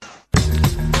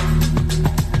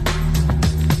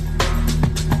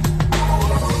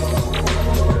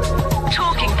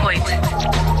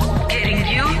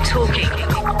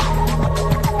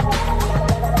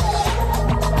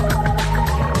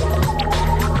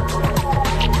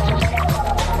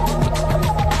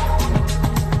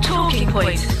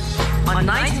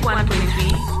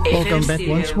welcome back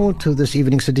once more to this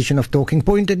evening's edition of Talking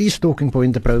Point. It is Talking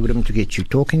Point, the program to get you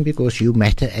talking because you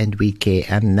matter and we care.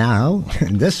 And now,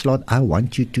 in this slot, I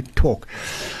want you to talk.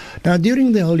 Now,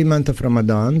 during the holy month of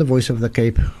Ramadan, the Voice of the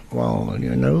Cape, well,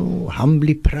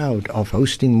 humbly proud of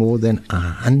hosting more than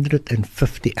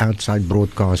 150 outside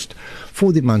broadcasts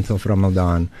for the month of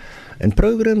Ramadan. And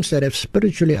programs that have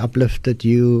spiritually uplifted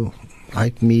you,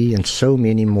 like me, and so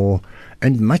many more,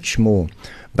 and much more.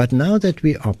 But now that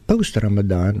we are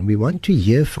post-Ramadan, we want to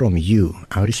hear from you,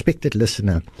 our respected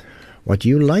listener, what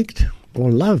you liked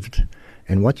or loved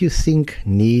and what you think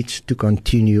needs to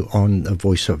continue on the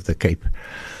Voice of the Cape.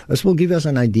 This will give us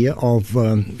an idea of,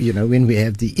 when we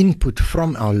have the input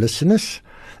from our listeners,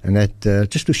 and that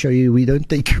just to show you we don't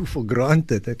take you for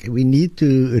granted. Okay? We need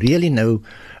to really know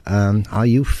how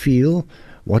you feel,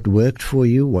 what worked for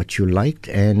you, what you liked,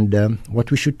 and what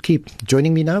we should keep.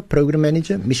 Joining me now, Program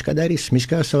Manager, Mishka Daris.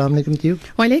 Mishka, assalamu alaikum to you.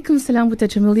 Wa alaikum salam, Buta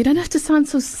Jamil. You don't have to sound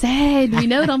so sad. We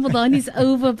know Ramadan is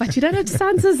over, but you don't have to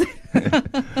sound so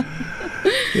sad.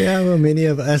 Yeah, well, many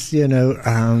of us,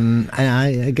 and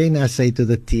I say to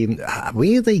the team,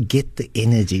 where they get the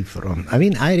energy from. I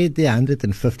mean, I read the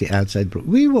 150 outside.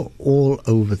 We were all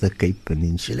over the Cape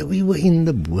Peninsula. We were in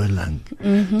the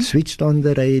Boerland, switched on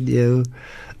the radio.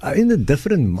 In the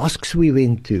different mosques we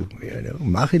went to,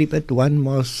 Maghrib at one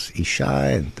mosque, Isha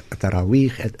and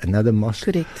Taraweeh at another mosque.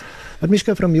 Correct. But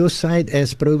Mishka, from your side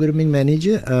as programming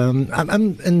manager,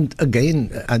 and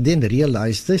again, I didn't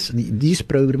realize this, these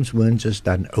programs weren't just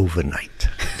done overnight.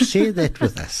 Share that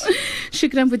with us.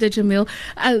 Shukran, Buddha Jamil.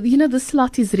 This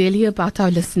slot is really about our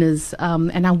listeners,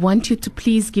 and I want you to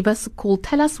please give us a call.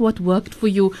 Tell us what worked for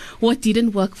you, what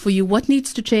didn't work for you, what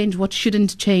needs to change, what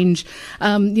shouldn't change.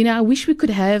 I wish we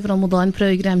could have Ramadan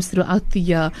programs throughout the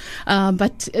year,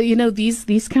 but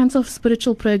these kinds of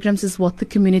spiritual programs is what the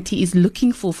community is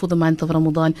looking for the month of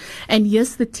Ramadan. And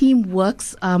yes, the team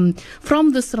works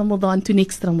from this Ramadan to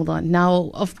next Ramadan.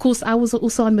 Now, of course, I was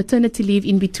also on maternity leave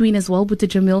in between as well, Buddha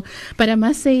Jamil, but I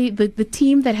must say that the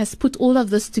team that has put all of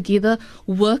this together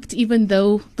worked even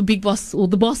though the big boss, or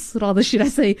the boss rather, should I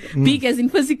say, big as in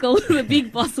physical, the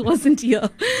big boss wasn't here.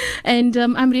 And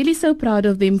I'm really so proud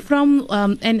of them.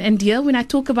 And here, when I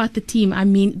talk about the team, I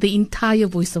mean the entire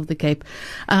Voice of the Cape,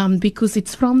 because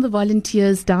it's from the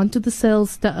volunteers down to the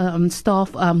sales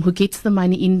staff who gets the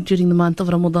money in during the month of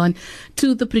Ramadan,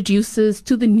 to the producers,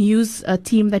 to the news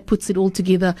team that puts it all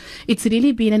together. It's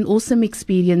really been an awesome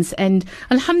experience, and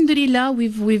alhamdulillah,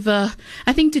 we've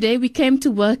I think today we came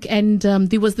to work and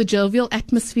there was the jovial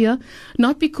atmosphere,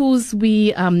 not because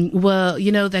we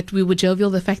were jovial,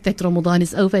 the fact that Ramadan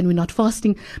is over and we're not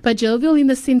fasting, but jovial in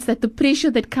the sense that the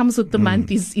pressure that comes with the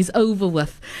month is over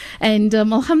with. And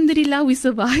alhamdulillah, we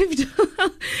survived.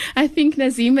 I think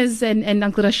Nazim and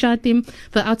Uncle Rashad team,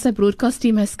 the outside broadcast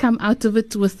team, has come out of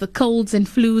it with the colds and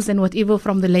flus and whatever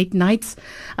from the late nights.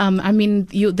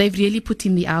 They've really put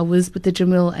in the hours with the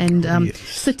Jamil, and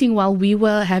sitting while we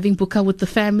were having buka with the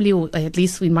family, or at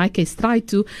least in my case tried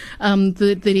to,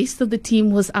 the rest of the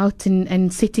team was out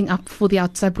and setting up for the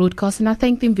outside broadcast, and I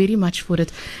thank them very much for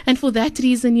it. And for that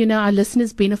reason, our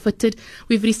listeners benefited.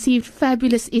 We've received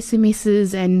fabulous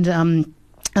SMSs and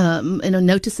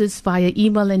notices via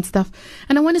email and stuff,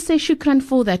 and I want to say shukran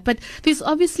for that. But there's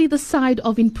obviously the side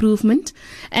of improvement,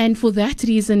 and for that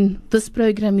reason this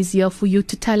program is here for you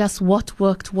to tell us what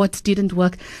worked, what didn't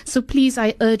work. So please,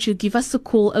 I urge you, give us a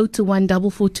call 021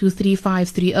 442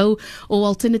 3530, or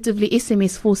alternatively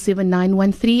SMS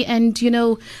 47913, and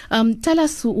tell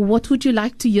us what would you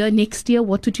like to hear next year,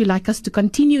 what would you like us to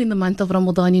continue in the month of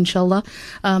Ramadan, inshallah.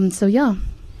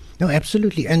 No,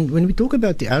 absolutely. And when we talk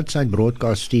about the outside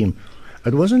broadcast team,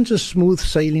 it wasn't just smooth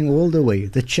sailing all the way.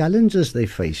 The challenges they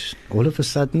faced. All of a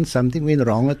sudden, something went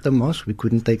wrong at the mosque. We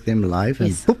couldn't take them live.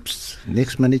 And oops,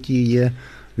 next minute you hear,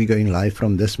 we're going live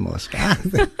from this mosque.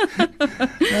 And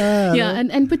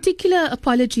particular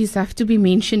apologies have to be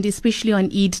mentioned, especially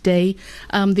on Eid Day.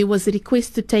 There was a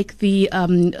request to take the,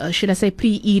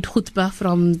 pre-Eid khutbah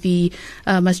from the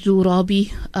Masjid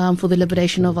Rabi for the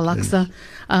liberation of Al-Aqsa,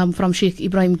 from Sheikh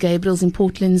Ibrahim Gabriel's in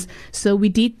Portlands. So we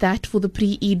did that for the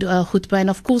pre-Eid khutbah. And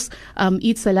of course,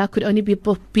 Eid Salah could only be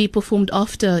performed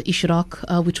after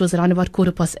Ishraq, which was around about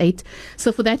 8:15.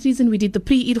 So for that reason, we did the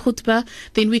pre-Eid khutbah.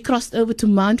 Then we crossed over to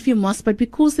Mount View Mosque, but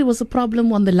because there was a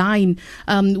problem on the line,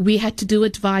 we had to do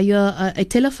it via a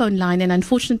telephone line, and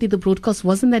unfortunately the broadcast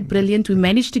wasn't that brilliant. We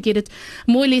managed to get it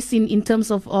more or less in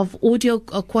terms of audio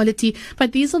quality,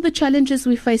 but these are the challenges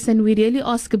we face, and we really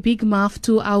ask a big maaf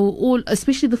to our all,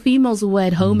 especially the females who were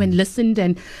at home and listened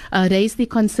and raised their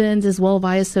concerns as well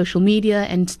via social media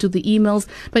and to the emails.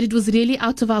 But it was really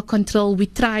out of our control. We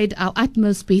tried our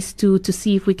utmost best to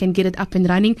see if we can get it up and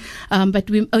running, but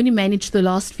we only managed the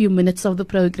last few minutes of the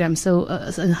program. So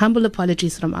humble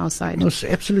apologies from our side. Yes,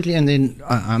 absolutely. And then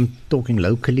I'm talking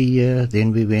locally here.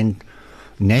 Then we went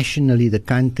nationally, the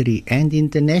country, and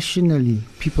internationally.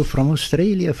 People from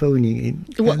Australia phoning in.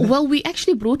 Well, we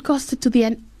actually broadcasted to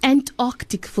the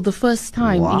Antarctic for the first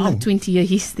time in our 20-year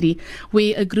history,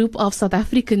 where a group of South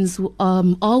Africans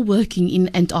are working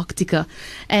in Antarctica,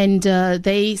 and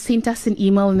they sent us an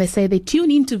email and they say they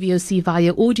tune into VOC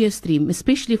via audio stream,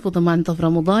 especially for the month of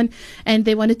Ramadan, and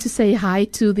they wanted to say hi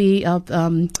to their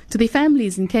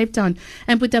families in Cape Town.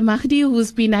 And Buddha Mahdi,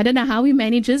 who's been, I don't know how he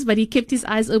manages, but he kept his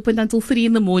eyes open until 3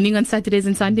 in the morning on Saturdays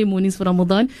and Sunday mornings for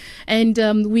Ramadan, and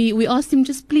we asked him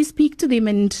just please speak to them,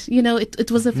 and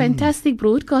it was a fantastic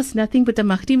broadcast. Nothing but the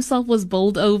Mahdi himself was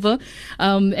bowled over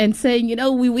and saying,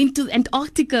 we went to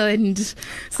Antarctica, and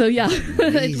so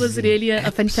it was really a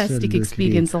fantastic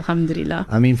experience, alhamdulillah.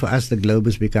 I mean, for us the globe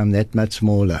has become that much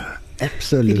smaller.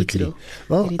 Absolutely.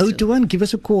 Well, 021, give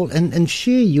us a call and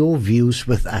share your views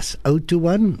with us.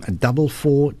 021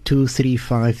 442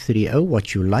 3530.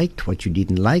 What you liked, what you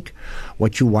didn't like,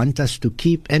 what you want us to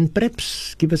keep, and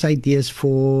perhaps give us ideas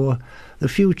for the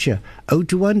future.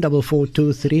 021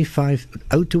 442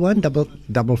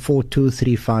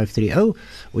 3530,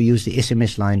 or use the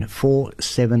SMS line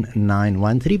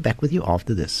 47913. Back with you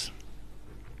after this.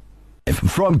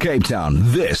 From Cape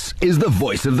Town, this is the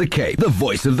Voice of the Cape. The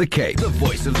Voice of the Cape. The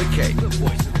Voice of the Cape. The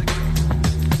Voice of the Cape.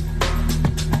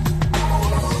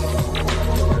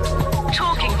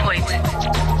 Talking Point.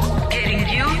 Getting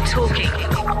you talking.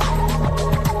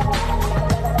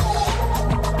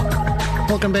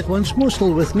 Welcome back once more.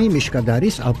 Still with me, Mishka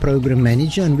Daris, our program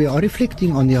manager, and we are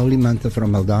reflecting on the holy month of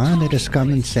Ramadan that has come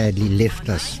and sadly left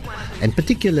us, and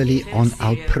particularly on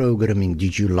our programming.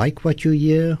 Did you like what you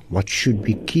hear? What should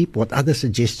we keep? What other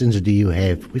suggestions do you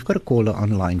have? We've got a caller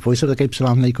online. Voice of the Cape,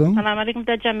 salam alaikum. Salam alaikum,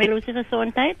 Jamil. Hoe is die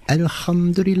gesondheid?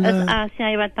 Alhamdulillah. Is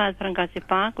Asia wat praat van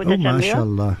Kasipa? Oh,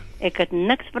 mashallah. Ek het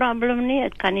niks probleem nie.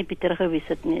 Het kan nie beter gewees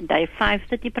het nie. Die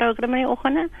 5:30 program in die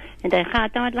oggende en die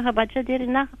gaat dan met hulle gebadje deur die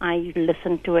nag. I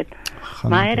listen to it.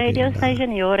 My radio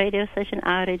station, your radio station,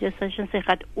 our radio station, sy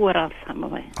gaat oral saam met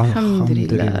my.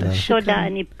 Alhamdulillah. So daar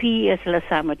in die P is hulle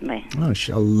saam met my.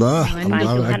 Mashallah.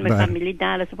 Allahu Akbar. My familie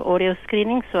daar is op audio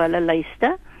screening, so hulle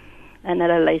luister. En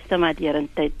hulle luister maar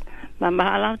dierentyd.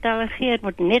 Maar Allah Ta'ala geert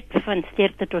moet net van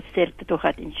sterkte tot sterkte toe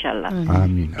gaat, inshallah.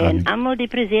 Amin. En allemaal die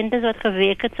presenters wat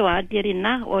gewerkt het, zo hard deur die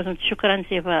nacht, ons moet shukran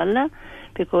sê vir hulle,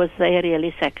 because they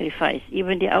really sacrifice.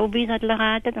 Even die oubies wat hulle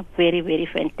gehad het, very, very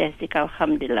fantastic,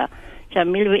 alhamdulillah.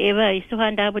 Jamil, wherever hij is toe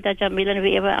gaan daar, dat Jamil en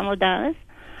wherever allemaal daar is,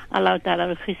 Allah Ta'ala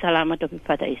wilgie salamat op die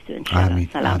pad is toe, inshallah. Amin.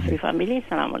 Salam vir die familie,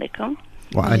 salam alaikum.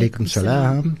 Wa alaikum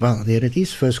salam. Well, there it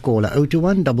is. First caller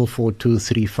 021 442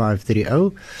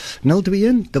 3530,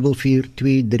 021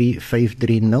 442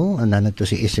 3530, en dan het ons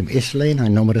die SMS lyn. Our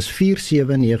number is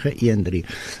 47913.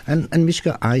 And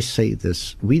Mishka, I say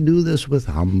this, we do this with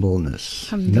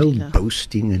humbleness, no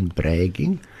boasting and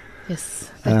bragging. Yes,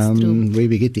 that's true. Where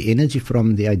we get the energy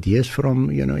from, the ideas from,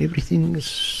 everything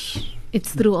is...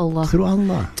 It's through Allah. Through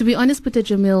Allah. To be honest, Peter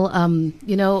Jamil,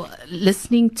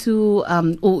 listening to,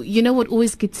 what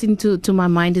always gets into my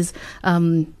mind is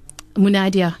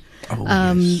Munadia.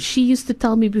 Yes. She used to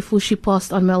tell me before she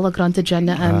passed on, may Allah grant her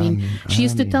Jannah, Ameen. She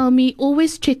used to tell me,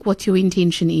 always check what your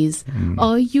intention is.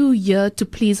 Are you here to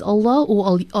please Allah,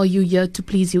 or are you here to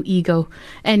please your ego?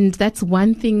 And that's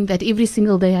one thing that every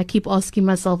single day I keep asking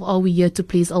myself, are we here to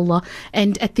please Allah?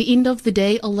 And at the end of the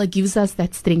day, Allah gives us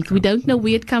that strength. We don't know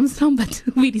where it comes from, but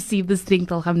we receive the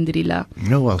strength, alhamdulillah.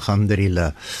 No,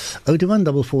 alhamdulillah. 021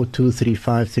 442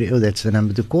 3530, that's the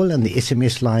number to call, and the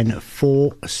SMS line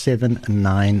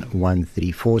 47913.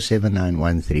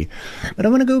 47913. But I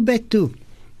want to go back to,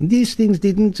 these things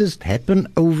didn't just happen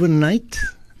overnight.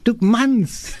 Took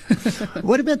months.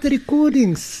 What about the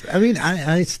recordings? I mean,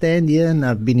 I stand here and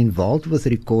I've been involved with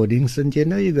recordings, and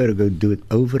you got to go do it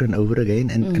over and over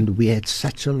again, and we had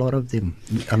such a lot of them.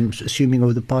 I'm assuming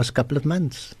over the past couple of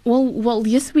months. Well,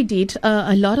 yes, we did.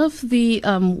 A lot of the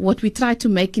what we try to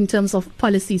make in terms of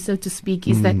policy, so to speak,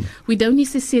 is that we don't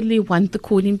necessarily want the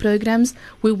calling programs.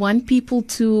 We want people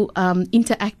to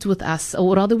interact with us,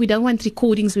 or rather, we don't want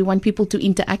recordings. We want people to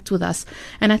interact with us,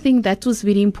 and I think that was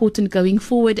very important going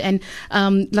forward. forward. And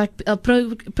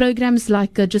programs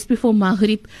like just before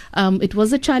Maghrib, it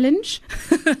was a challenge.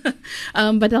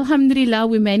 But alhamdulillah,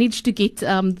 we managed to get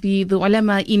the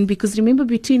ulama in, because remember,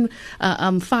 between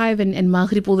 5 and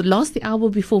Maghrib, or the last hour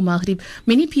before Maghrib,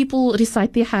 many people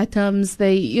recite their khatams.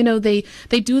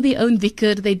 They do their own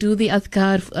dhikr, they do the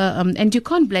adhkar, and you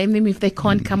can't blame them if they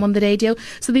can't come on the radio.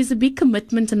 So there's a big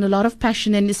commitment and a lot of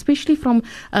passion, and especially from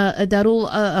Darul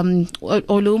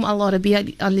Ulum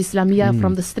Al-Arabiya Al-Islamiyya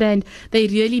from the Strand, they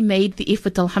really made the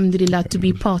effort, alhamdulillah, to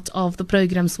be part of the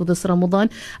programs for this Ramadan.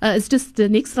 It's just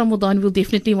next Ramadan we'll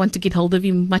definitely want to get hold of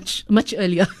him much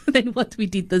earlier than what we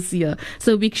did this year.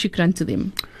 So big shukran to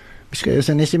them. As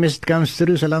an SMS comes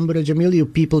through, Salam Brother Jamil, you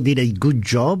people did a good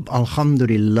job,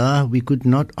 alhamdulillah. We could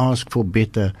not ask for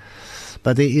better.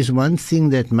 But there is one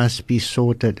thing that must be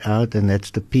sorted out, and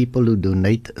that's the people who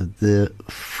donate the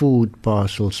food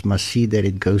parcels must see that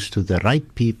it goes to the right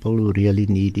people who really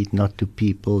need it, not to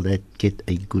people that get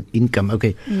a good income.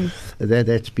 Okay,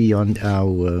 that's beyond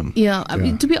our... I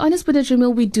mean, to be honest with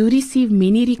Jamil, we do receive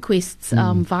many requests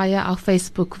via our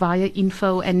Facebook, via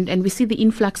info, and we see the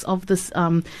influx of this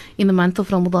in the month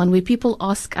of Ramadan, where people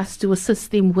ask us to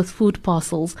assist them with food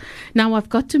parcels. Now, I've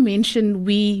got to mention,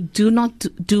 we do not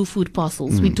do food parcels.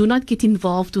 We do not get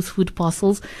involved with food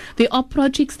parcels. There are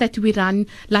projects that we run,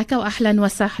 like our Ahlan wa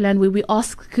Sahlan, where we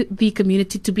ask the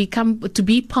community to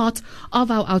be part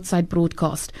of our outside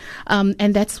broadcast.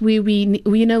 And that's where we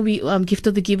Gift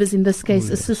of the Givers in this case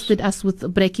assisted us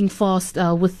with breaking fast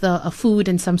with food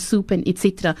and some soup and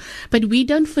etc. But we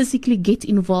don't physically get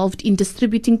involved in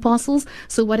distributing parcels.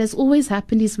 So what has always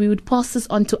happened is we would pass this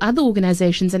on to other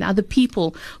organizations and other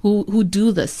people who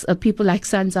do this. People like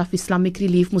Sons of Islamic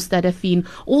Relief, Mustadafin,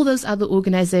 all those other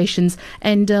organizations,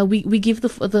 and we give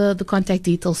the contact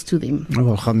details to them. Oh,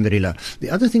 alhamdulillah.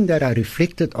 The other thing that I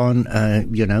reflected on,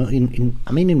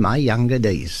 in my younger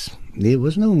days, there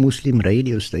was no Muslim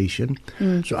radio station.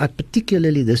 So I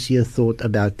particularly this year thought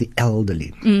about the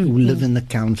elderly who live in the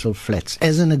council flats.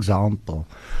 As an example,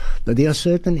 that there are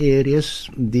certain areas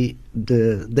the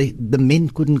men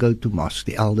couldn't go to mosque.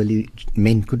 The elderly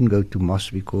men couldn't go to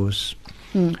mosque because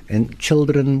and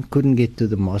children couldn't get to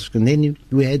the mosque. And then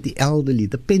we had the elderly,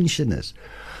 the pensioners,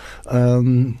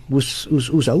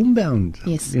 who's homebound.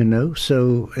 Yes.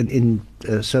 So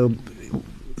so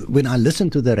when I listen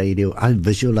to the radio, I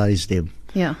visualize them.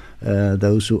 Yeah.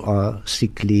 Those who are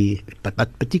sickly, but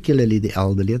particularly the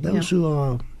elderly, and those who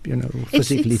are,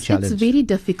 physically challenged. It's very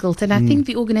difficult, and I think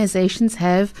the organizations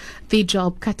have their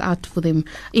job cut out for them.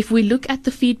 If we look at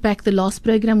the feedback, the last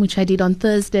program which I did on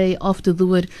Thursday after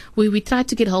Dhuhr, where we tried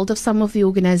to get hold of some of the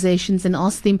organizations and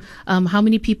ask them how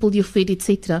many people you fed,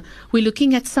 etc. We're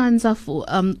looking at Sons of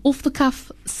off the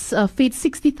cuff fed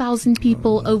 60,000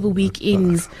 people over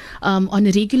weekends on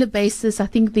a regular basis. I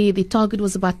think the target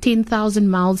was about 10,000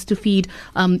 mouths to feed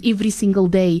every single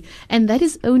day, and that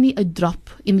is only a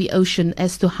drop in the ocean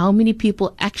as to how many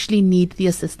people actually need the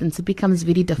assistance. It becomes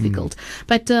very difficult.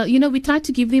 But we try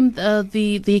to give them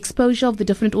the exposure of the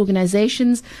different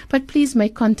organizations, but please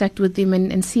make contact with them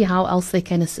and see how else they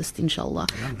can assist, inshallah.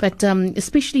 But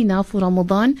especially now for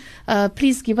Ramadan,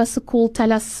 please give us a call,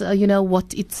 tell us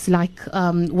what it's like,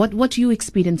 what you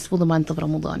experience for the month of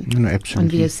Ramadan. No,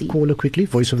 absolutely. On VOC. Caller quickly,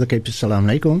 Voice of the Cape.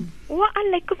 Assalamu alaikum. Wa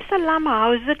alaikum salam.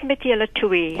 How's it met julle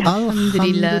twee?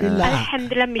 Alhamdulillah.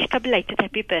 Alhamdulillah, Mishka belated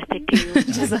happy birthday to you.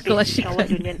 Jazakallah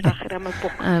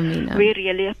shukran. We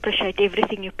really appreciate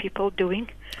everything you people doing.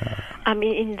 I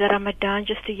mean, in the Ramadan,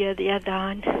 just to hear the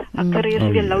adhan,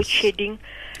 careers load shedding,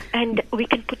 and we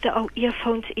can put our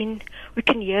earphones in, we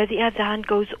can hear the adhan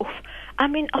goes off. I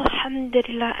mean,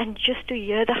 alhamdulillah, and just to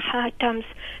hear the khatams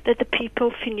that the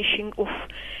people finishing off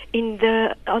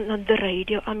on the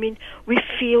radio. I mean, we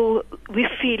feel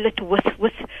it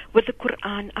with the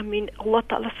Quran. I mean, Allah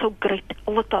Ta'ala is so great.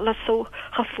 Allah Ta'ala is so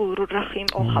Ghafoor Rahim.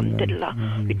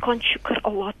 Alhamdulillah. We can't shukr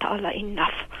Allah Ta'ala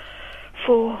enough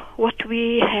for what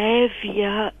we have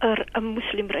here, a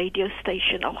Muslim radio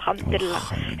station, alhamdulillah.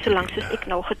 Solank as ek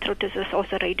nou getroud is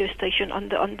as a radio station on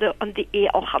the air,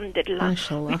 alhamdulillah.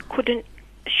 We couldn't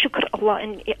shukr Allah,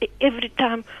 and every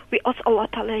time we ask Allah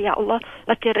Ta'ala, Ya Allah,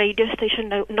 let the radio station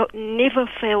never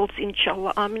fails,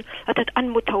 inshallah, amen. Let it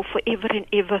aanmoed hou forever and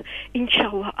ever,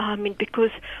 inshallah, amen. Because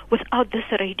without this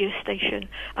radio station,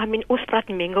 I mean, ons praat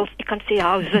mengels, ek kan sê,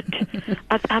 how's it?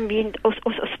 I mean, ons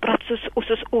praat soos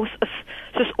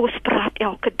ons praat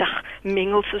elke dag,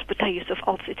 mengels, soos Bata Yusuf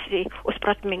altyd sê, ons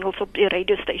praat mengels op die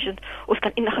radio station, ons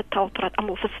kan enige taal praat,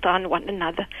 almal verstaan one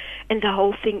another, and the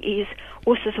whole thing is,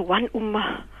 ons is one ummah,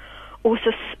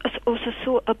 also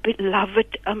so a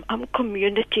beloved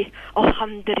community,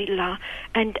 alhamdulillah.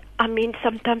 And I mean,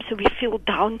 sometimes we feel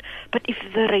down, but if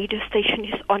the radio station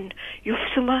is on, you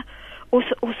suma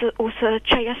also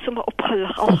chaya suma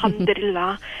opgelig,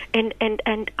 alhamdulillah.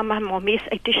 And my mommy is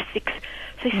 86.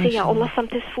 Sy sê, ja, Allah,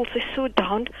 sometimes voel sy so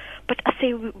down, but as sy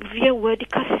weer hoor die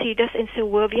kassidas en sy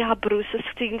hoor weer haar broers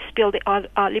sing speel, die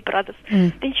Ali Brothers,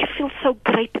 then she feels so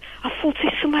great. Haar voel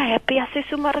sy so maar happy, as sy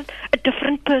so maar a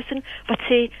different person, wat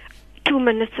sy 2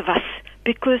 minutes was.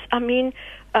 Because, I mean,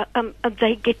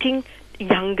 they getting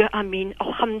younger, I mean,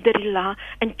 alhamdulillah,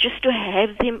 and just to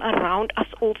have them around us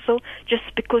also, just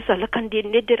because hulle kan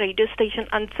net die radio station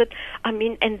aansit, I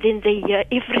mean, and then they hear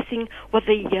everything what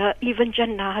they hear, even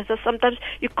janaza. Sometimes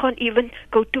you can't even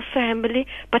go to family,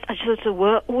 but as a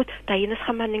word,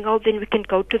 then we can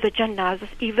go to the janazas,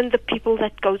 even the people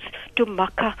that goes to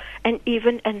Makkah, and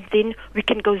then we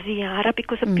can go ziyarah,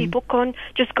 because the people can't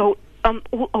just go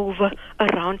all over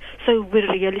around. So we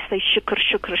really say shukr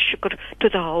to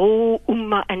the whole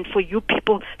ummah, and for you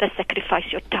people that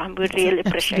sacrifice your time. We really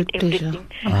appreciate everything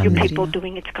you people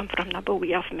doing. It's come from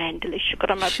Nabawi of Mandalay.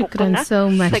 Shukran so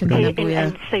much,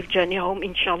 and safe journey home,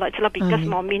 inshallah. It's Labika's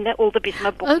momina, all the best, my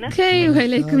book. Okay, wa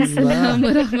alaikum salam wa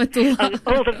rahmatullah.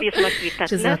 All the best, my sweetheart.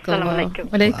 Jazakallah.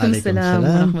 Wa alaikum salam wa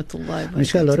rahmatullah.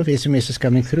 We've got a lot of SMSs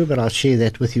coming through, but I'll share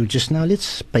that with you just now.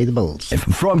 Let's pay the bills.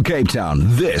 From Cape Town,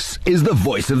 this is the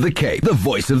Voice of the Cape. The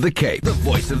Voice of the Cape. The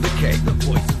Voice of the Cape. The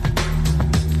Voice of the Cape.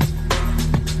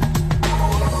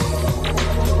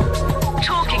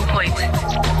 Talking Point.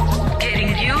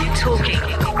 Getting you talking.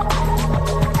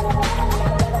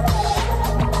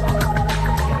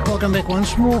 Welcome back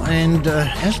once more, and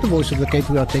as the Voice of the Cape,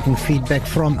 we are taking feedback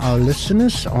from our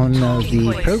listeners on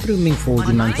the programming for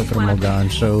the month of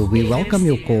Ramadan. So we welcome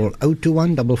your call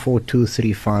 021 442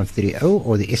 3530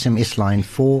 or the SMS line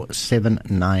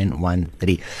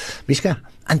 47913. Mishka,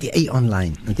 Auntie A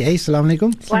online. Auntie A, assalamu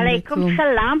alaikum. Wa alaikum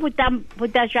salam,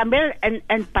 Buddha Jamil,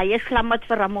 en baie slamat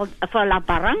vir la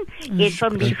barang, en vir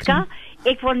Mishka.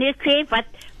 Ek wil net sê wat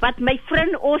my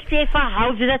vriend ons sê van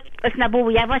hou dit is nou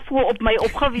hoe jy was so op my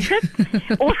opgewys het.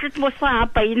 Ons het mos vir haar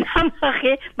bynaam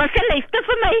gegee, maar sy luister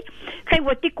vir my. Sy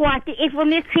word nie kwaad nie. Ek wil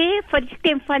net sê vir die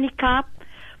stem van die Kaap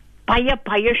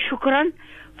baie shukran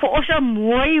vir ons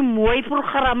mooi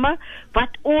programme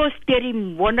wat ons deur die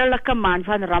wonderlike maand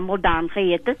van Ramadan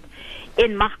gehet het.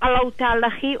 En mag Allah Ta'ala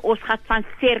gee, ons gaat van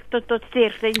sterkte tot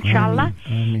sterkte, inshallah.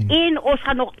 Amen. En ons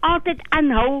gaan nog altijd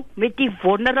aanhou met die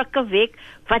wonderlijke week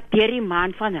wat deur die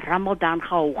maand van Ramadan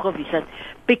gehou gewees het.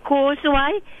 Because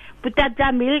why? Buddha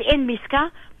Jamil en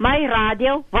Miska, my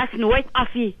radio was nooit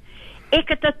af nie. Ek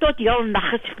het het tot heel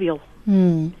nacht gespeel.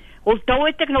 Although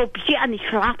het ek nou op aan die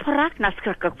slaap geraak, dan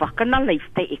skrik ek wakker na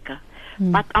luister ek.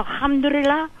 Maar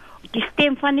alhamdulillah, die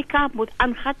stem van die Kaap moet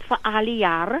aangaan vir al die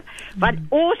jare, want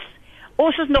ons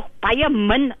is nog baie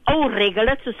min ou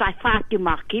regels, soos hy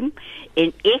Fatima Kim, en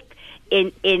ek,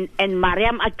 en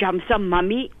Mariam Ajamsa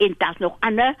Mami, en daar's nog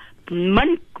ander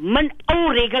min ou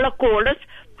regels koles,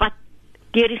 wat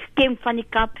deur die stem van die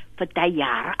Kaap vir die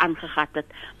jare aangegaan het.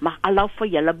 Mag Allah vir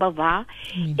julle bewaar.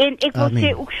 En ek wil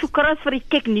sê ook shukran vir die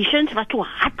technicians, wat so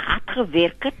hard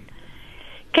gewerk het.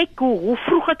 Kyk hoe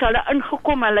vroeg het hulle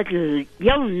ingekom, hulle het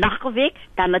heel nacht gewerk,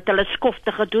 dan het hulle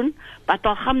skofte gedoen, maar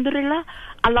alhamdulillah,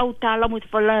 Allah Ta'ala moet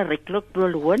vir hulle riklik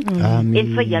beloon, en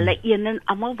vir julle een en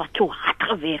amal wat so hard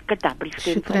gewerk het, daar brief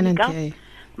stem van die Kaap.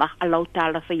 Mag Allah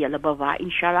Ta'ala vir julle bewaar,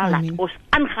 inshallah, laat ons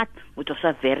aangaan, moet ons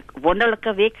werk,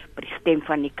 wonderlijke week, by die stem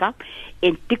van die Kaap,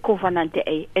 en tikko van Ante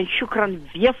A, en shukran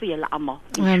weer vir julle amal,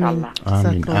 inshallah.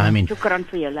 Amen. Shukran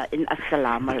vir julle, en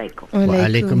assalamu alaikum. Wa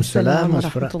alaikum salam wa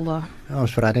rahmatullah.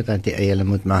 Ons vra dit Auntie A, hulle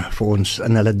moet maar vir ons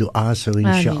in hulle dua so,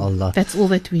 inshallah. That's all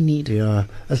that we need.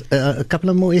 Yeah. A couple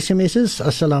of more SMSs.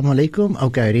 Assalamu alaikum.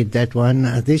 Okay, I read that one.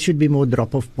 There should be more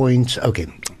drop-off points.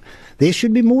 Okay. There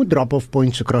should be more drop-off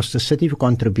points across the city for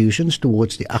contributions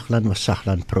towards the Ahlan wa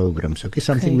Sahlan programs. Okay,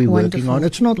 something we're working on.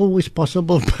 It's not always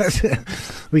possible, but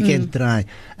we can try.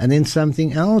 And then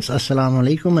something else. Assalamu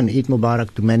alaikum and Eid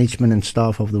Mubarak to management and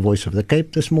staff of the Voice of the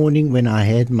Cape this morning. When I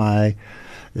had my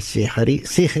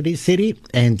Sihri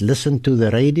and listened to the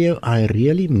radio, I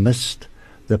really missed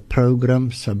the program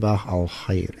Sabah Al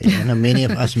Khair. Many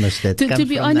of us missed that. To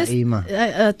be honest,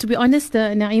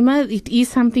 Naima, it is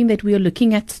something that we are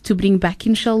looking at to bring back,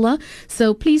 inshallah.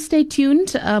 So please stay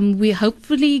tuned. We're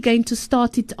hopefully going to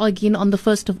start it again on the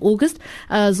 1st of August.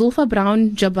 Zulfa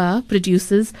Brown Jabbar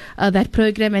produces that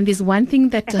program, and there's one thing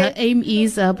that her aim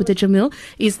is, Buddha Jamil,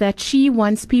 is that she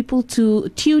wants people to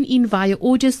tune in via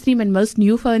audio stream, and most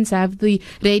new phones have the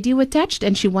radio attached,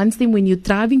 and she wants them when you're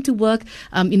driving to work,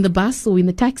 in the bus or in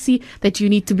the taxi, that you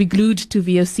need to be glued to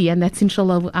VOC, and that's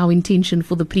inshallah our intention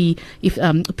for the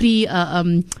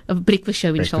breakfast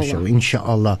show, inshallah.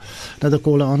 Inshallah. Another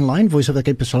caller online, Voice of the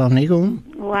Cape. Assalamu alaikum.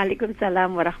 Wa alaikum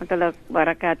salam wa rahmatullahi wa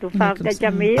barakatuh. Fawda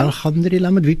Jamil.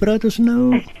 Alhamdulillah, met wie praat ons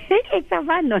nou? Ek sê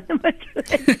anonymous.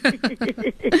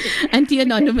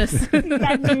 Anti-anonymous.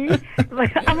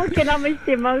 Almal ken al my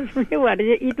stem, maar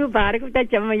Eid Mubarak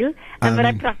met Jamil. En vir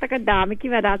 'n pragtige dametjie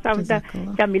wat daar saam met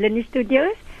Jamil in die studio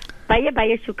is.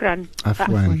 Baie shukran.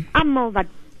 Afwan. Almal wat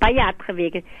baie hard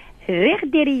gewerk het reg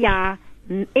deur die jaar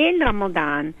in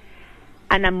Ramadan.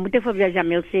 En dan moet ek vir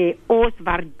Jamil sê, ons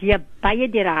waardeer baie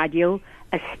die radio,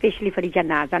 especially vir die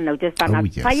janaza notice. Dan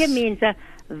baie mense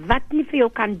wat nie vir jou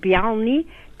kan bel nie,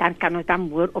 dan kan ons dan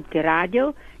hoor op die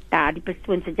radio, daar die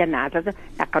persoon se janaza,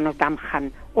 dan kan ons dan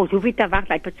gaan. Ons hoef nie te wag,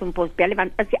 die persoon post bel,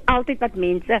 want as jy altyd wat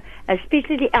mense,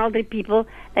 especially the elderly people,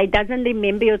 they doesn't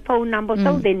remember your phone number,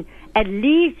 so then at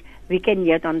least we can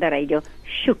hear it on the radio.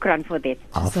 Shukran for that.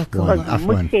 Ons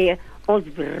moet sê,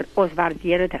 ons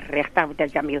waardeer het regtig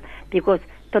met Jamil, because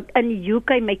tot in die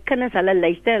UK, my kinders, hulle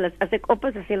luister, as ek op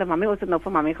is, as hulle, mami, ons het nou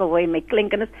vir mami gehoor, my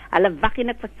kleinkinders, hulle wag en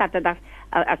ek vir Saterdag,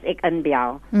 as ek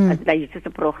inbel, as die Jesus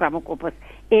program ook op is,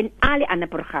 en al die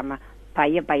ander programma,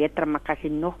 baie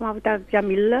termakassie, nogmaals met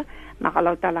Jamil, mag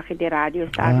Allah ta'ala die radio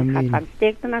staan, gaat van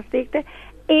sterkte na sterkte,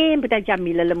 en met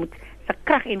Jamil, hulle moet sy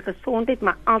krag en gezondheid,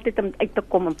 maar altyd om uit te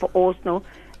kom, en vir ons nou,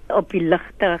 op die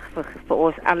lichte vir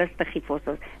ons alles te gee vir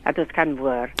ons, dat ons kan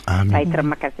hoor. Baie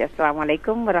termakassie. Assalamu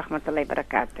alaikum wa rahmatullahi wa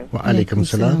barakatuh. Wa alaikum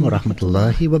salam wa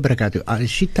rahmatullahi wa barakatuh.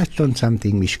 She touched on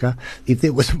something, Mishka. If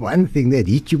there was one thing that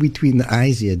hit you between the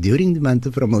eyes here during the month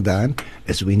of Ramadan,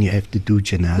 is when you have to do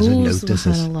janazah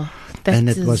notices. And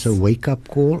it was a wake-up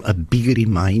call, a big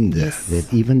reminder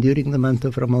that even during the month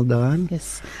of Ramadan.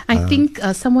 Yes. I think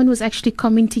someone was actually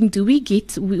commenting,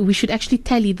 we should actually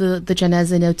tally the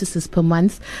janazah notices per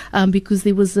month, because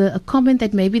there was a comment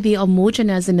that maybe there are more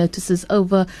janazah notices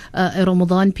over a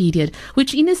Ramadan period,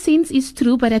 which in a sense is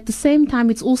true, but at the same time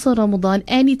it's also Ramadan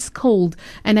and it's cold,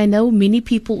 and I know many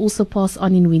people also pass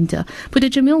on in winter. But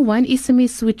Jamil, one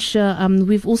SMS which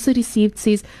we've also received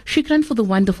says, Shukran for the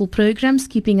wonderful programs,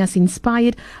 keeping us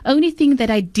inspired. Only thing that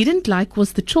I didn't like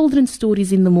was the children's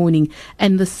stories in the morning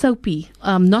and the soapy,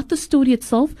 not the story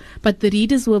itself, but the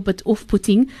readers were a bit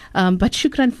off-putting, but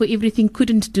shukran for everything,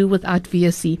 couldn't do without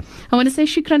VOC. I want to say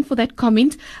shukran for that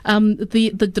comment.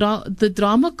 The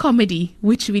drama comedy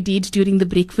which we did during the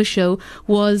breakfast show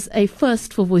was a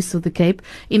first for Voice of the Cape,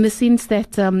 in the sense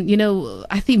that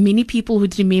I think many people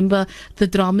would remember the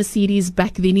drama series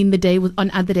back then in the day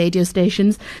on other radio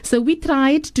stations. So we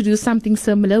tried to do something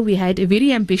similar. We had a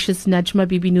very ambitious Najma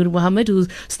Bibi Nur Muhammad, who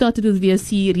started with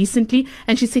VOC recently,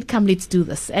 and she said, come, let's do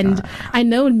this. And I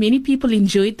know many people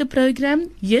enjoyed the program.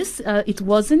 Yes, it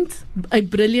wasn't a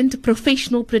brilliant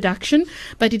professional production,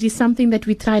 but it is something that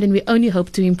we tried and we only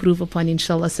hope to improve upon,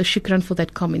 inshallah. So shukran for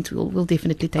that comment. We'll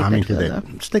definitely take that further.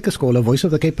 Let's take a caller. Voice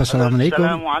of the Cape. Assalamu alaikum.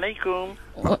 Assalamu alaikum.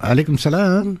 Wa alaikum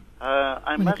salam.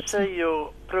 I must say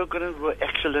your programs were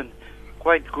excellent,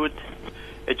 quite good,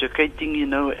 educating,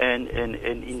 and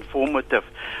informative.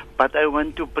 But I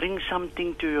want to bring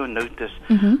something to your notice.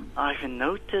 I've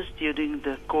noticed during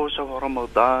the course of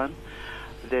Ramadan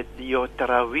that your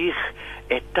Taraweeh,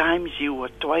 at times you were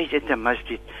twice at the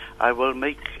masjid. I will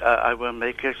make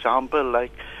example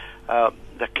like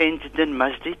the Kensington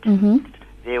Masjid.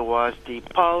 There was the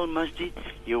Paul Masjid.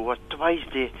 You were twice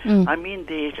there. I mean,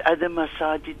 there's other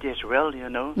masajid as well,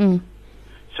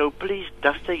 So please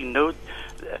just take note.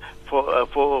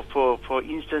 For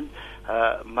instance,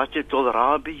 Masjid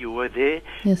al-Rabi, you were there,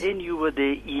 and you were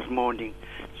there each morning.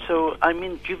 So, I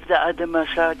mean, give the other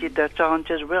masajid that chance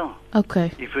as well.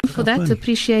 Okay. For that,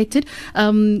 appreciated.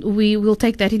 We will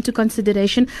take that into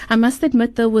consideration. I must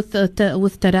admit, though, with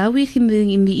Taraweeh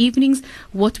in the evenings,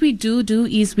 what we do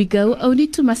is we go only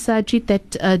to masajid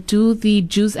that do the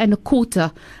juz and a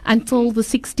quarter until the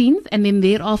 16th, and then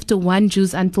thereafter one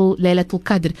juz until Laylatul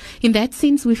Qadr. In that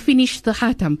sense, we finish the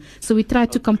Hatam. So we try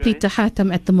to complete the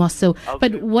Hatam at the mosque. So,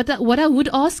 but what I would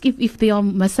ask, if there are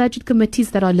masajid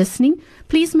committees that are listening,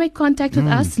 please make contact with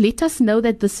us. Let us know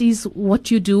that this is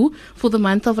what you do for the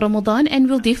month of Ramadan, and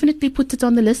we'll definitely put it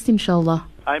on the list, inshallah.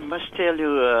 I must tell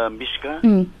you,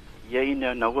 Mishka, here in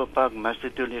Noah Park,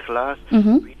 Masjidul Ikhlas,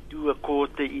 we do a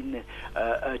quarter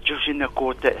just in a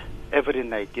quarter every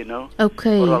night,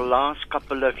 Okay. For the last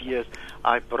couple of years,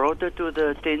 I brought it to the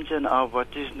attention of,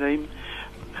 what's his name?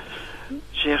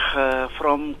 Sheikh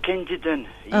from Kensington.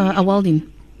 Awaldin.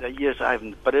 Yes,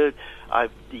 the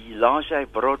last I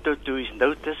brought it to his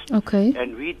notice. Okay.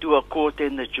 And we do a quarter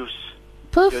in the juice.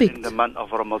 Perfect. During the month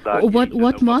of Ramadan.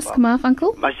 What mosque, Maaf,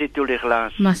 Uncle? Masjidul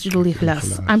Ikhlas. Masjidul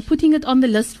Ikhlas. I'm putting it on the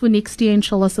list for next year,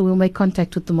 inshallah, so we'll make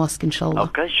contact with the mosque, inshallah.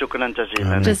 Okay, shukran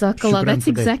jazilan. Jazakallah. That's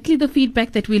exactly the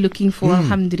feedback that we're looking for,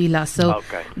 alhamdulillah. So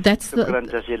that's shukran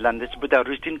jazilan. It's Buddha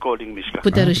Rushdin calling, Mishka.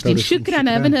 Buddha Rushdin. Shukran.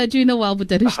 I haven't heard you in a while,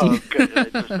 Buddha Rushdin.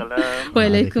 Wa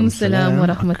alaikum salam wa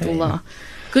rahmatullah.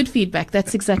 Good feedback.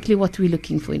 That's exactly what we're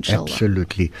looking for, inshallah.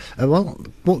 Absolutely. Well,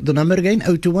 the number again,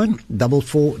 021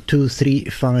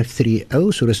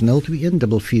 4423530. So dis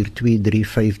 021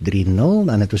 4423530.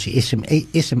 En het was die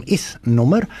SMS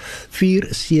nummer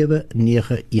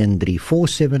 47913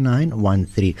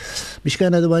 47913. Mishka,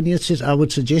 another one here says, I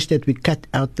would suggest that we cut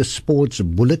out the sports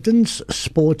bulletins.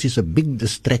 Sports is a big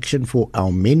distraction for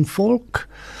our menfolk.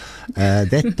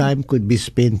 That time could be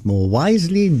spent more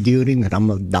wisely during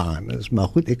Ramadan. Maar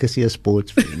goed, ek is 'n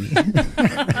sportsfan.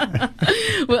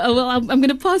 Well, I'm going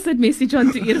to pass that message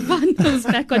on to Irfan, who's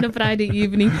back on a Friday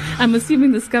evening. I'm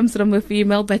assuming this comes from a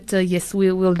female, but yes,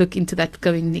 we'll look into that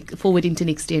going forward into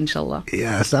next year, inshallah.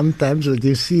 Yeah, sometimes what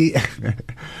you see,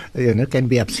 can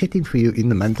be upsetting for you in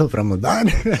the month of Ramadan.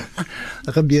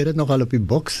 Ek gebeur dit nogal op die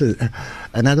box.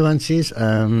 Another one says,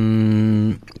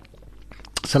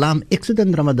 Salam,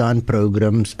 excellent Ramadan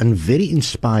programs and very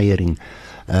inspiring.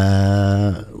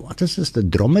 What is this? The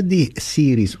Dromedy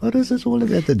series. What is this all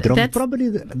about? Probably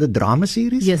the drama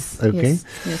series? Yes. Okay.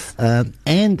 Yes.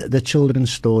 And the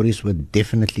children's stories were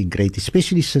definitely great,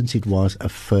 especially since it was a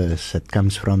first. It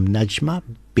comes from Najma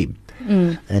Bib.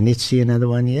 And let's see another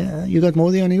one here. You got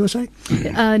more there on your side?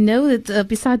 No,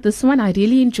 beside this one, I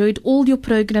really enjoyed all your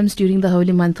programs during the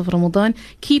holy month of Ramadan.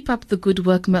 Keep up the good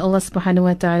work. May Allah subhanahu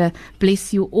wa ta'ala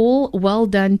bless you all. Well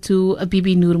done to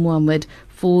Bibi Nur Muhammad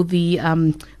for the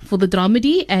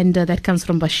dramedy, and that comes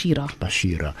from Bashira.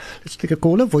 Let's take a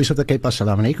caller. Voice of the Cape.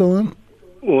 Assalamu alaikum.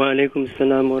 Wa alaikum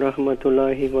salam wa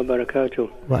rahmatullahi wa barakatuh.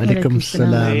 Wa alaikum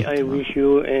salam. I wish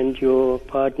you and your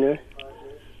partner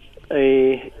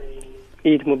a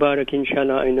Eid Mubarak,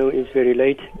 inshallah. I know it's very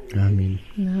late. Ameen.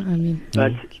 Ameen.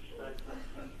 But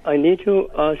I need to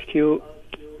ask you.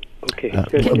 Okay.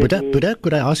 Buddha,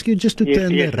 could I ask you just to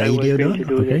turn the radio down?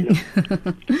 Okay.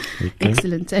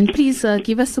 Excellent. And please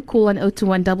give us a call on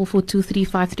 021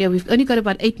 4423530. We've only got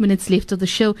about 8 minutes left of the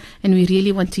show, and we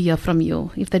really want to hear from you.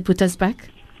 If that puts us back.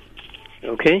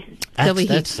 Okay.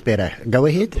 That's better. Go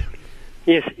ahead.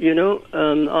 Yes,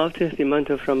 after the month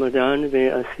of Ramadan,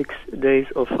 there are 6 days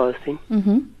of fasting.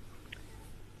 Mm-hmm.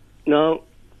 Now,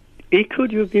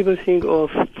 could you people think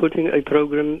of putting a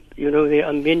program? There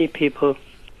are many people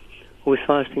who is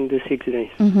fasting the 6 days.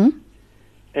 Mm-hmm.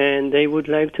 And they would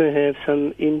like to have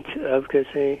some, if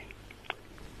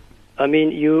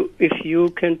you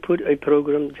can put a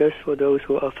program just for those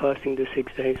who are fasting the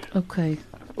 6 days of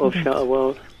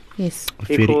Sha'wal. Yes.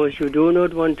 Because you do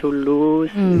not want to lose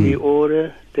the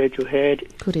order that you had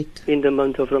in the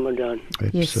month of Ramadan.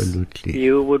 Absolutely.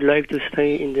 You would like to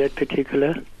stay in that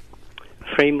particular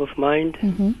frame of mind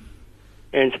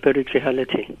and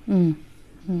spirituality.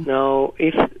 Now,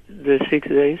 if the 6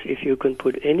 days, if you can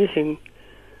put anything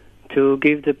to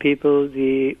give the people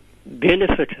the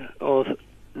benefit of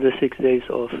the 6 days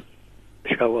of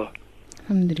Shawwal.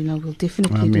 Alhamdulillah, we'll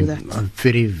definitely do that. A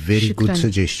very, very good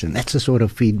suggestion. That's the sort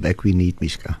of feedback we need,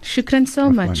 Mishka. Shukran so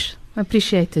much.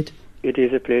 Appreciate it. It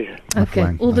is a pleasure.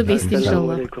 Okay, all the best,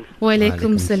 inshallah. Wa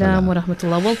alaikum salam wa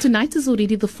rahmatullah. Well, tonight is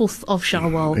already the 4th of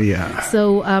Shawwal. Yeah.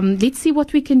 So let's see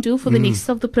what we can do for the next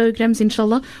of the programs,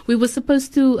 inshallah. We were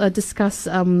supposed to discuss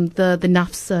the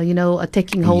nafs,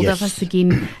 taking hold of us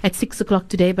again at 6 o'clock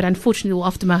today, but unfortunately, or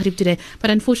after Maghrib today,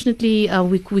 but unfortunately,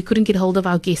 we couldn't get hold of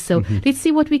our guests. So let's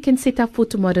see what we can set up for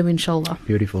tomorrow, inshallah.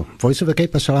 Beautiful. Voice of the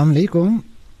Cape, assalamu alaikum.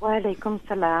 Wa alaikum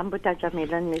salam, Buddha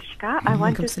Jamil and Mishka. I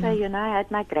want to say, I had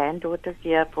my granddaughters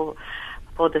here for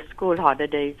the school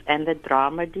holidays and the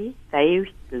dramedy. They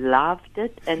loved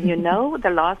it. And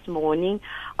the last morning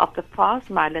of the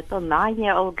fast, my little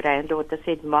 9-year-old granddaughter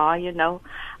said, Ma,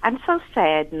 I'm so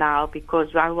sad now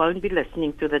because I won't be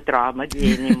listening to the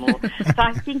dramedy anymore. So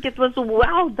I think it was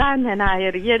well done, and I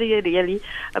really, really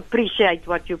appreciate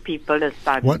what you people have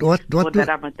done for the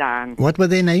Ramadan. What were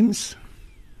their names?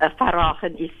 Farah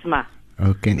and Isma.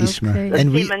 Okay, Isma. A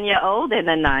 7-year-old and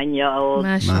a 9-year-old.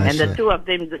 And the two of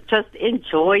them just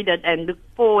enjoyed it and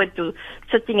looked forward to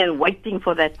sitting and waiting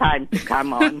for that time to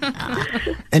come on.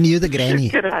 And you're the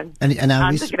granny. I'm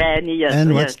the granny, yes.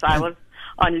 And I was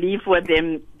on leave with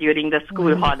them during the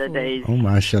school holidays. Oh,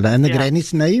 mashallah. And the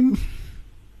granny's name?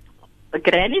 The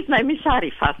granny's name is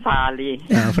Sharifa Sali.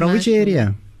 From which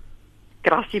area?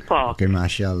 Grassy Park. Okay,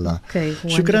 mashallah. Okay,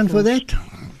 Shukran for that.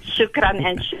 Shukran.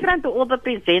 And shukran to all the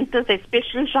presenters,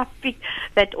 especially Shafiq,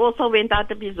 that also went out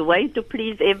of his way to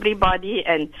please everybody,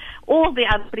 and all the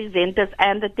other presenters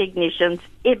and the technicians.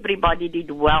 Everybody did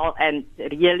well, and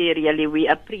really, really, we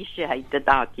appreciate it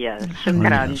out here.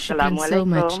 Shukran. Assalamu so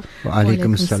much. alaikum. Wa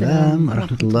alaikum salam wa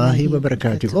rahmatullahi wa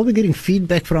barakatuh. Well, we're getting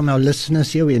feedback from our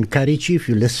listeners here. We encourage you, if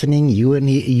you're listening,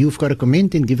 you've got a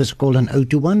comment, and give us a call on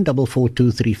 021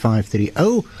 442 3530,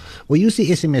 or use the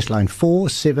SMS line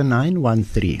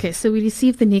 47913. Okay, so we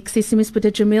received the next SMS,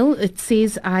 Buddha Jamil. It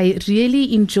says, I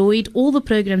really enjoyed all the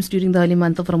programs during the holy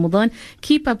month of Ramadan.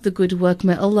 Keep up the good work.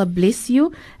 May Allah bless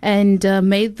you, and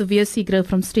may the VOC grow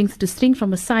from strength to strength.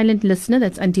 From a silent listener,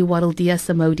 that's Auntie Warel Dia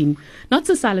Samodin. Not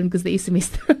so silent because the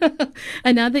SMS.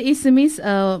 Another SMS,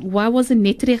 why wasn't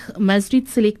Netrech Masjid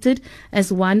selected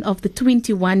as one of the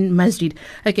 21 masjid?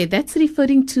 Okay, that's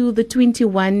referring to the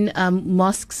 21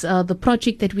 mosques, the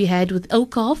project that we had with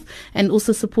OCAF and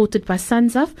also supported by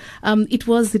Sanzaf. It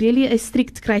was really a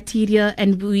strict criteria,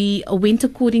 and we went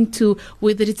according to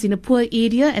whether it's in a poor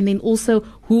area, and then also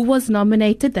who was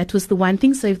nominated. That was the one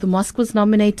thing. So if the mosque was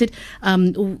nominated,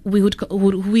 we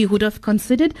would have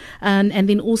considered, and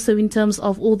then also in terms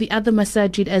of all the other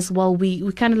masajid as well,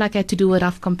 we kind of like had to do a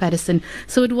rough comparison.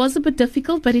 So it was a bit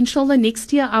difficult, but inshallah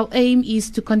next year our aim is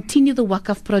to continue the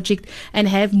Waqaf project and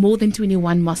have more than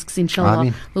 21 mosques,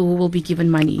 inshallah, who will be given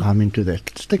money. Amen to that.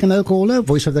 Let's take another caller.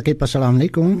 Voice of the Cape. Assalamu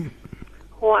alaikum.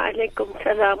 Wa alaikum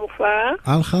salam.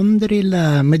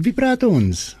 Alhamdulillah. Met wie praat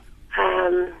ons?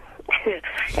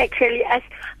 Actually, as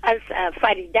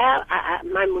Farida,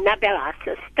 my Munabel, our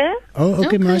sister. Oh,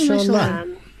 okay, mashallah.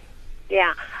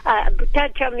 Yeah.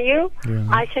 Buta Jamil,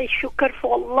 I say shukr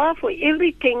for Allah for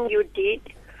everything you did,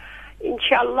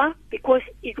 inshallah, because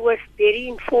it was very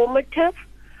informative.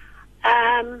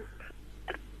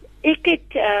 Ek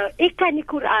kan die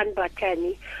Quran baca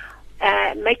nie.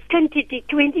 My kind het die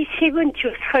 27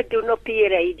 juz gedoen op die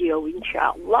radio,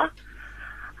 inshallah.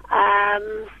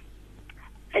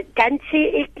 Dan sê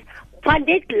ek, van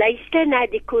dit luister na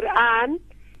die Quran,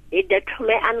 het dit vir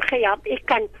my aangehelp. Ek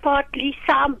kan partly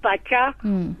saam baca,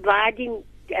 waar die,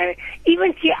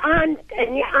 even die aand,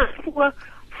 en die aand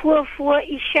voor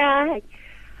Isha,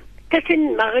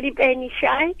 tussen Maghrib en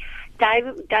Isha,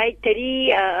 die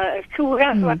 3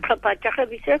 surah wat gebaca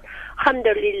gewees het.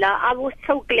 Alhamdulillah, I was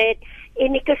so glad,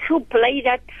 en ek is so bly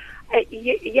dat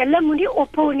julle moet nie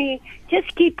ophou nie.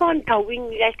 Just keep on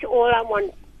going, that's all I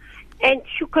want. And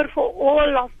shukr for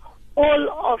all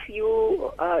of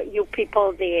you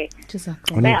people there.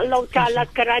 May Allah Ta'ala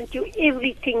grant you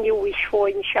everything you wish for,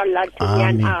 inshallah, dunya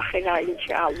and akhirah,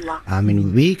 inshallah. I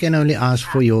mean, we can only ask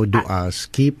for your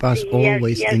du'as. Keep us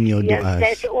always in your du'as.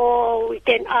 That's all we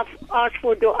can ask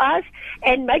for, du'as.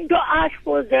 And make du'as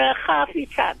for the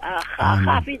Hafidah,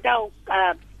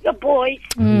 the boys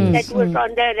that was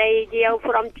on the radio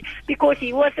because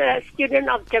he was a student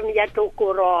of Jamiatul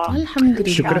Quran.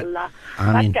 Alhamdulillah.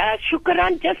 But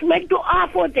shukran, just make dua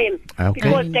for them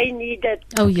because they need it.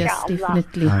 Oh yes,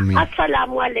 definitely.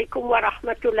 Assalamu alaikum wa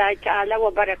rahmatullahi ta'ala wa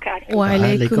barakatuh. Wa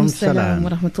alaikum salam wa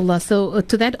rahmatullah. So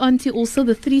to that auntie also,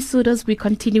 the 3 surahs we're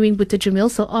continuing with the Jamil.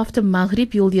 So after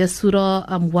Maghrib you'll hear Surah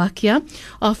Waqia,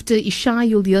 after Isha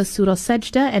you'll hear Surah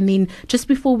Sajda, and then just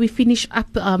before we finish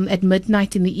up at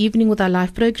midnight in the evening with our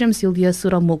live programs, you'll hear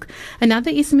Surah Mulk.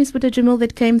 Another SMS with a Jamil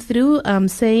that came through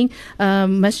saying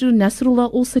Masjid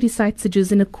Nasrullah also recites the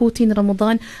juz in a court in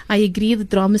Ramadan. I agree the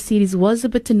drama series was a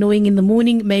bit annoying in the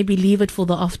morning, maybe leave it for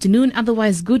the afternoon.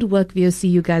 Otherwise, good work, VOC,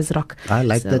 you guys rock. I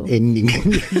like that ending.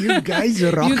 You guys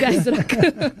rock. You guys rock.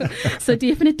 So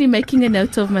definitely making a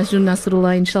note of Masjid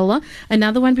Nasrullah, inshallah.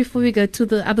 Another one before we go to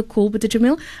the other call with the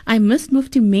Jamil. I missed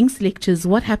Mufti Ming's lectures.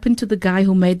 What happened to the guy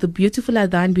who made the beautiful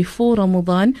adhan before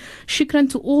Ramadan? Shukran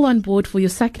to all on board for your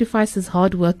sacrifices,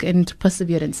 hard work and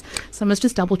perseverance. So I must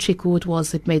just double check who it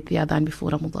was that made the adhan before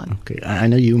Ramadan. Okay, I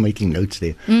know you're making notes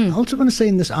there. I also want to say,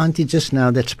 in this auntie just now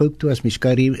that spoke to us,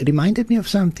 Mishkari, reminded me of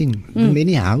something. The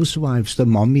many housewives, the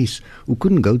mommies who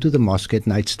couldn't go to the mosque at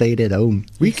night, stayed at home.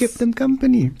 We kept them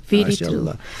company. Very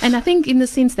true. And I think in the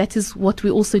sense that is what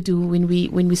we also do when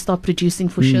we start producing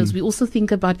for shows. We also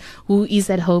think about who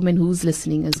is at home and who's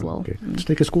listening as well. Okay. Let's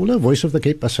take a caller. Voice of the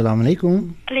Cape. Assalamu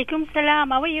alaikum. Alaikum salam.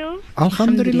 How are you?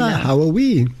 Alhamdulillah. How are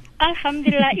we?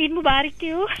 Alhamdulillah. Eid Mubarak to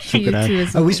you.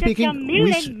 Shukran. Are we speaking?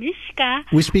 Jamil and Mishka.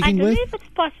 We're speaking with? I don't know if it's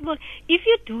possible. If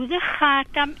you do the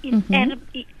Khatam in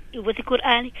Arabic with the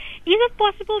Quran, is it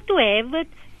possible to have it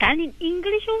done in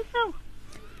English also?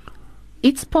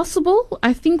 It's possible.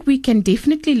 I think we can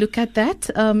definitely look at that,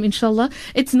 inshallah.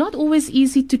 It's not always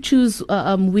easy to choose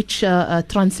which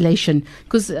translation,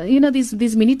 because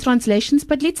there's many translations,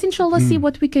 but let's inshallah see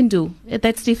what we can do.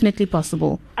 That's definitely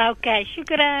possible. Okay,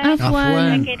 shukran.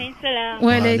 Afwan.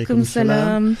 Wa alaikum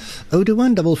salam.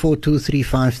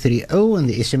 0144235530 and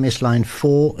the SMS line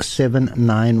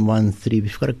 47913.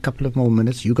 We've got a couple of more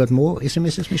minutes. You got more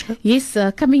SMSs, Mishka? Yes,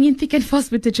 coming in thick and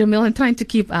fast with the Jamil and trying to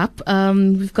keep up.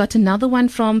 We've got another one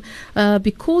from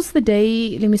because the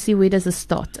day, let me see, where does it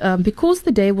start? Because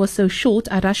the day was so short,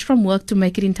 I rushed from work to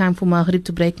make it in time for Maghrib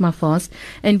to break my fast,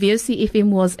 and VOC FM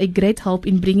was a great help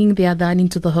in bringing the adhan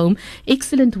into the home.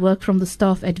 Excellent work from the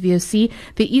staff at VOC.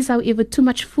 There is, however, too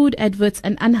much food adverts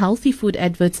and unhealthy food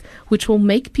adverts which will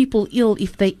make people ill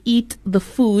if they eat the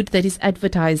food that is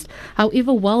advertised.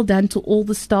 However, well done to all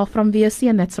the staff from VOC,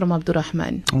 and that's from Abdul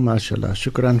Rahman. Oh, mashallah.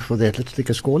 Shukran for that. Let's take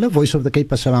a caller. Voice of the Cape.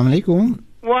 Assalamu alaikum.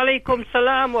 Wa alaikum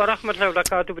salam wa rahmatullahi wa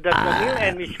barakatuh. Jamil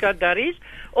and Mishka Daris.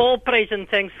 All praise and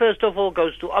thanks first of all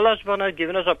goes to Allah subhanahu wa ta'ala,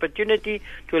 giving us opportunity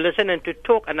to listen and to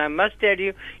talk. And I must tell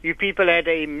you, you people had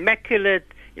an immaculate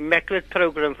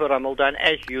program for Ramadan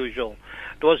as usual.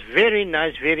 It was very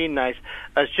nice, very nice.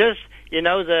 It's just,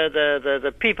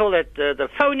 the people that the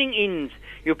phoning in,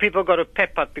 you people got to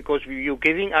pep up because you're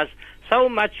giving us so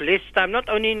much less time, not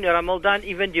only in Ramadan,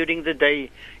 even during the day.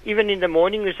 Even in the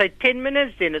morning, we say 10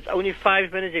 minutes, then it's only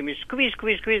 5 minutes, and we squeeze.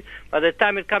 By the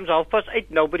time it comes 8:30,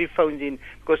 nobody phones in,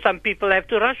 because some people have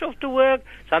to rush off to work,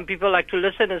 some people like to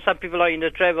listen, and some people are in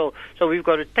the travel. So we've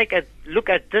got to take a look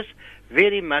at this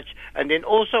very much. And then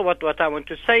also what I want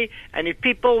to say, and if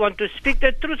people want to speak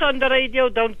the truth on the radio,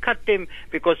 don't cut them,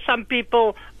 because some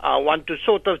people want to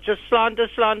sort of just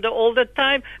slander all the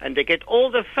time, and they get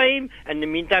all the fame, and in the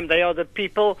meantime they are the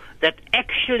people that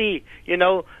actually,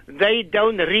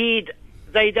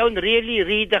 they don't really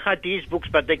read the hadith books,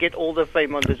 but they get all the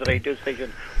fame on this radio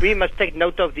station. We must take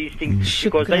note of these things,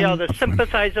 because they are the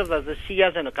sympathizers of the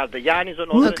Shias and the Qadianis and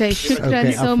all that. Okay,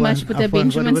 shukran so much for the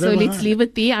Benjamin. So let's leave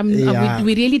it there.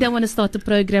 We really don't want to start a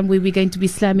program where we're going to be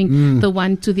slamming the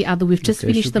one to the other. We've just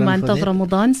finished the month of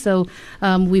Ramadan, so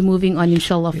we're moving on,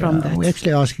 inshallah, from that. We're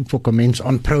actually asking for comments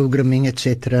on programming,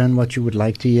 etc., and what you would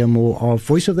like to hear more of.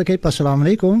 Voice of the Cape, assalamu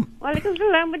alaikum. Wa alaikum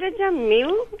salam, Brother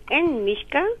Jamil and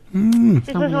Mishka.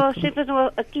 Dit was wel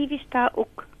 'n TV-star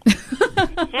ook.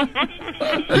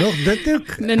 Nog dit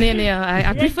ook? Nee,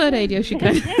 I prefer radio,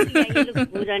 Shukran. You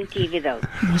look good on TV though.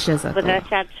 But that's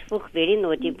very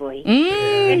naughty boy.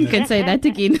 Can say that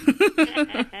again.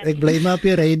 Ek bly maar op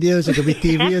die radio, so ek op die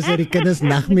TV is die kinders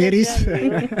nagmerries.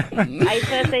 I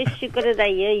say shukran that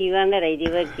you on the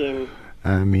radio again.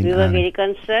 Amen. We were very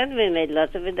concerned. We made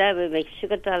lots of it there. We make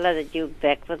shukran to Allah that you're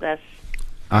back with us.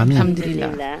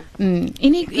 Alhamdulillah.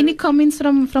 Any comments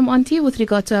from Auntie with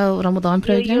regard to our Ramadan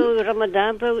program? Your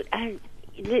Ramadan program,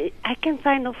 I can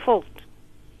find no fault.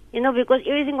 Because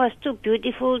everything was too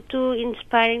beautiful, too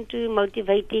inspiring, too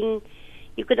motivating.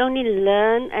 You could only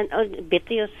learn and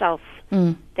better yourself.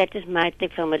 That is my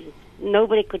take from it.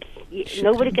 Nobody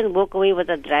can walk away with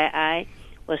a dry eye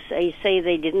or say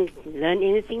they didn't learn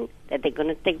anything that they're going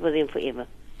to take with them forever.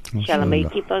 Inshallah, may you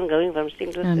keep on going from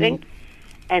strength to strength.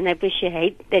 And I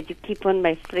appreciate that you keep on,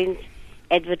 my friends,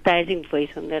 advertising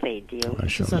voice on the radio. And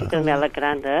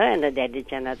the daddy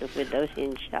Janatu for those,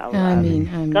 inshallah.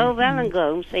 Ameen. Go well and go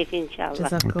home safe,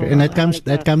 inshallah. Okay. And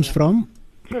that comes from?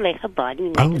 Zuleika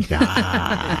Badi. Oh,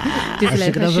 yeah.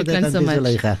 Shukran so much.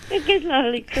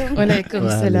 Walaikum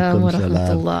salam wa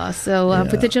rahmatullah. So,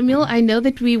 Brother Jamil, I know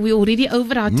that we're already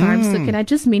over our time, so can I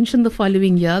just mention the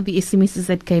following here, the SMSs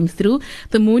that came through.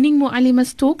 The morning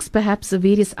Mu'allimas talks, perhaps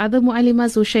various other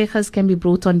Mu'allimas or Sheikhas can be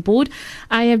brought on board.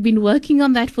 I have been working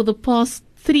on that for the past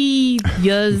 3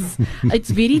 years.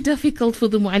 It's very difficult for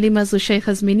the mu'allimas or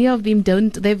sheikhas. Many of them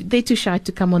they're too shy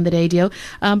to come on the radio.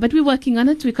 But we're working on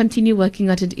it. We continue working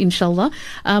on it, inshallah.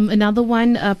 Another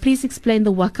one, please explain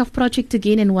the Waqf project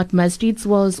again and what masjids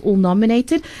was all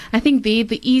nominated. I think they're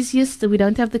the easiest. We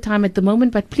don't have the time at the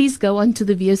moment, but please go onto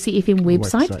the VOC FM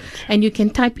website and you can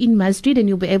type in masjid and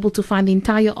you'll be able to find the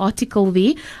entire article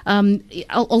there.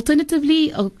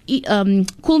 Alternatively,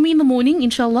 call me in the morning,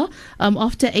 inshallah,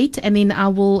 after 8, and then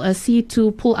I will see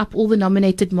to pull up all the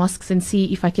nominated mosques and see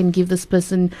if I can give this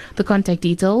person the contact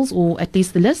details or at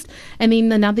least the list. And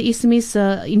then another SMS,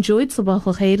 enjoyed Sabah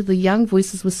al Khair. The young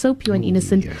voices were so pure and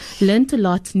innocent. Learned a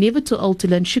lot, never too old to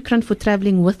learn. Shukran for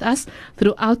traveling with us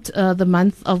throughout the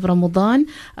month of Ramadan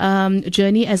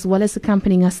journey, as well as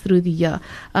accompanying us through the year.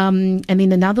 And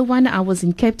then another one, I was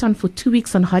in Cape Town for 2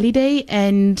 weeks on holiday,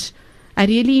 and I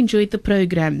really enjoyed the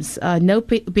programs. No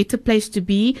better place to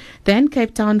be than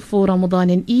Cape Town for Ramadan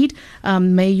and Eid.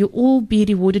 May you all be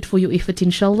rewarded for your effort,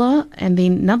 inshallah. And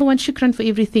then another one, shukran for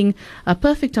everything.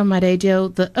 Perfect on my radio.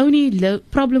 The only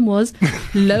problem was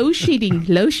low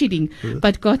shedding,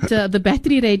 but got the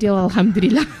battery radio,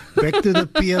 alhamdulillah. Back to the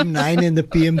PM9 and the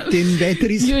PM10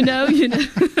 batteries. You know.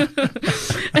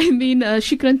 And then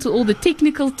shukran to all the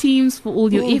technical teams for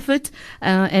all your effort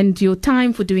and your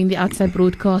time for doing the outside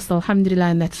broadcast, alhamdulillah.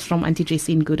 And that's from Auntie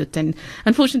Jessie in Goodwood.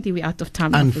 Unfortunately, we're out of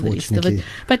time for the rest of it.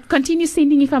 But continue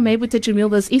sending, if I'm able to, Jamil,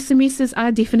 those SMSs.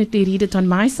 I definitely read it on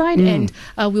my side, and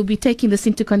we'll be taking this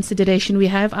into consideration. We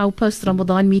have our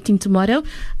post-Ramadan meeting tomorrow.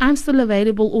 I'm still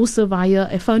available also via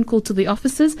a phone call to the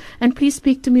offices, and please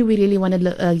speak to me. We really want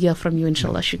to hear from you,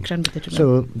 inshallah. Shukran.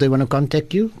 So they want to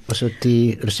contact you? Was it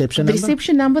the reception number? The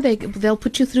reception number, they'll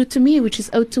put you through to me, which is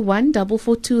 021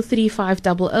 442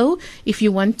 3500. If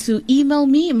you want to email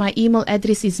me, my email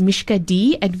address is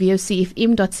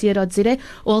mishkad@vocfm.co.za,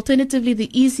 or alternatively the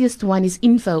easiest one is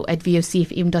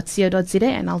info@vocfm.co.za,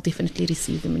 and I'll definitely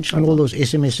receive them, inshallah. And all those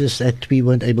SMSs that we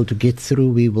weren't able to get through,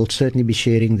 we will certainly be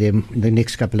sharing them in the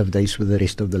next couple of days with the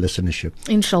rest of the listenership,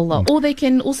 inshallah. Or they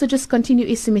can also just continue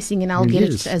SMSing and I'll get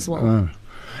it as well.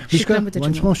 Mishka,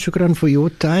 once more shukran for your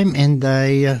time, and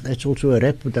that's also a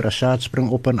wrap with the Rashad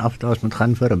spring op en af, ons moet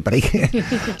gaan vir 'n break.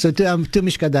 So to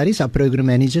Mishka Daris, our program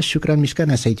manager, shukran Mishka,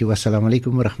 and I say to you, assalamu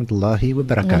alaikum wa rahmatullahi wa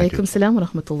barakatuh. Wa alaikum salam wa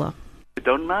rahmatullah. You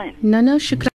don't mind? No, shukran.